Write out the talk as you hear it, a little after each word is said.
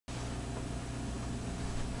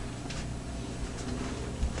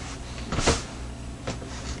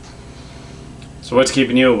So what's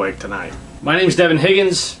keeping you awake tonight? My name's Devin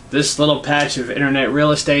Higgins. This little patch of internet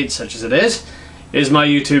real estate, such as it is my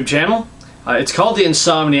YouTube channel. It's called the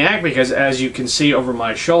Insomniac because, as you can see over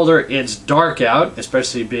my shoulder, it's dark out,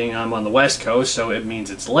 especially being I'm on the West Coast, so it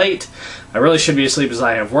means it's late. I really should be asleep as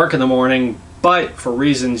I have work in the morning, but for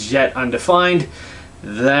reasons yet undefined,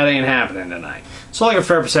 that ain't happening tonight. So like a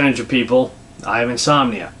fair percentage of people, I have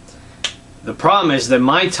insomnia. The problem is that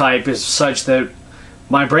my type is such that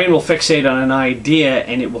my brain will fixate on an idea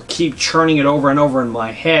and it will keep churning it over and over in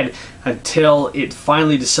my head until it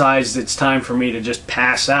finally decides it's time for me to just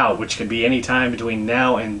pass out, which could be any time between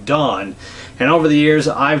now and dawn. And over the years,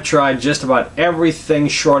 I've tried just about everything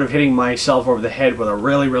short of hitting myself over the head with a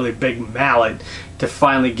really, really big mallet to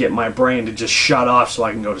finally get my brain to just shut off so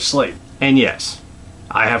I can go to sleep. And yes,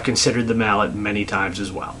 I have considered the mallet many times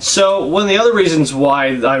as well. So one of the other reasons why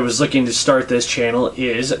I was looking to start this channel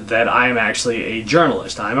is that I am actually a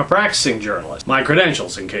journalist. I'm a practicing journalist. My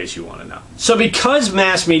credentials, in case you want to know. So because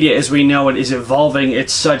mass media as we know it is evolving at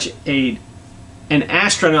such an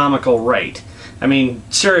astronomical rate, I mean,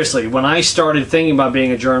 seriously, when I started thinking about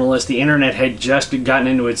being a journalist, the internet had just gotten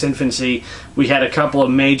into its infancy. We had a couple of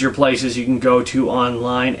major places you can go to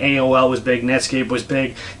online. AOL was big, Netscape was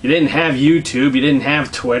big. You didn't have YouTube, you didn't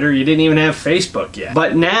have Twitter, you didn't even have Facebook yet.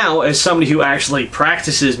 But now, as somebody who actually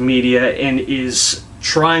practices media and is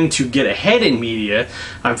trying to get ahead in media,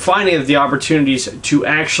 I'm finding that the opportunities to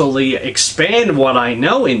actually expand what I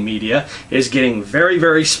know in media is getting very,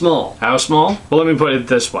 very small. How small? Well, let me put it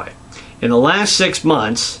this way. In the last 6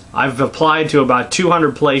 months, I've applied to about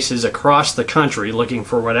 200 places across the country looking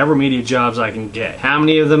for whatever media jobs I can get. How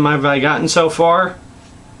many of them have I gotten so far?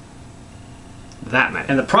 That many.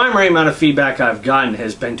 And the primary amount of feedback I've gotten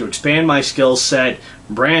has been to expand my skill set,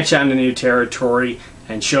 branch out into new territory,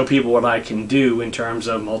 and show people what I can do in terms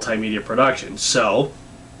of multimedia production. So,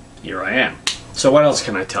 here I am. So what else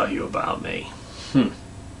can I tell you about me?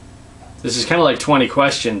 This is kind of like 20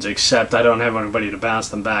 questions, except I don't have anybody to bounce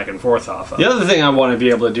them back and forth off of. The other thing I want to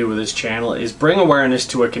be able to do with this channel is bring awareness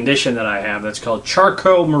to a condition that I have that's called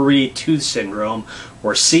Charcot-Marie-Tooth Syndrome,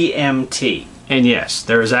 or CMT. And yes,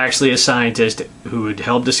 there is actually a scientist who had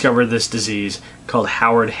helped discover this disease called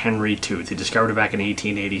Howard Henry Tooth. He discovered it back in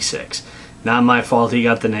 1886. Not my fault he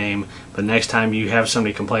got the name, but next time you have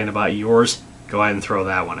somebody complain about yours, go ahead and throw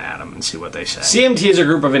that one at them and see what they say. CMT is a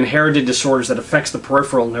group of inherited disorders that affects the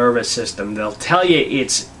peripheral nervous system. They'll tell you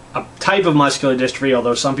it's a type of muscular dystrophy,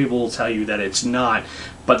 although some people will tell you that it's not.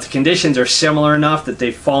 But the conditions are similar enough that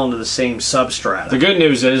they fall into the same substrata. The good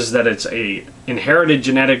news is that it's an inherited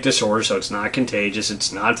genetic disorder, so it's not contagious,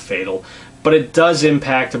 it's not fatal, but it does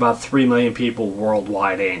impact about 3 million people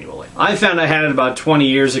worldwide annually. I found I had it about 20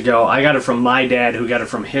 years ago. I got it from my dad, who got it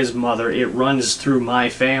from his mother. It runs through my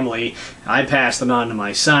family. I passed it on to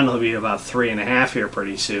my son. He'll be about 3.5 here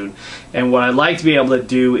pretty soon. And what I'd like to be able to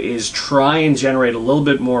do is try and generate a little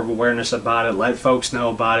bit more of awareness about it, let folks know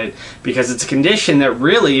about it, because it's a condition that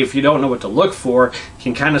really, if you don't know what to look for,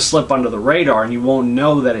 can kind of slip under the radar and you won't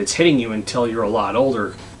know that it's hitting you until you're a lot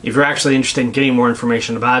older. If you're actually interested in getting more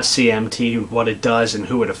information about CMT, what it does, and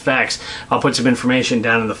who it affects, I'll put some information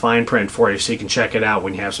down in the fine print for you so you can check it out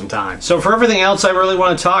when you have some time. So for everything else I really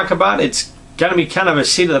want to talk about, it's going to be kind of a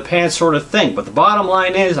seat of the pants sort of thing. But the bottom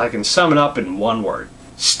line is, I can sum it up in one word.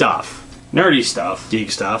 Stuff. Nerdy stuff. Geek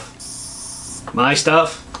stuff. My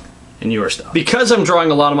stuff. And your stuff. Because I'm drawing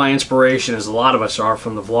a lot of my inspiration, as a lot of us are,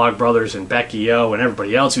 from the Vlog Brothers and Becky O and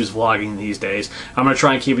everybody else who's vlogging these days, I'm going to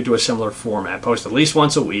try and keep it to a similar format. Post at least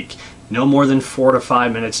once a week, no more than 4 to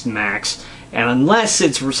 5 minutes max, and unless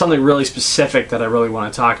it's something really specific that I really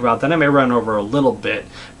want to talk about, then I may run over a little bit,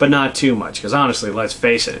 but not too much, because honestly, let's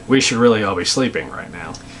face it, we should really all be sleeping right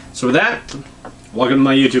now. So with that, welcome to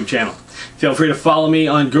my YouTube channel. Feel free to follow me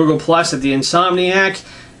on Google Plus at the Insomniac,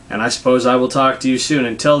 and I suppose I will talk to you soon.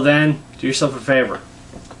 Until then, do yourself a favor.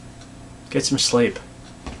 Get some sleep.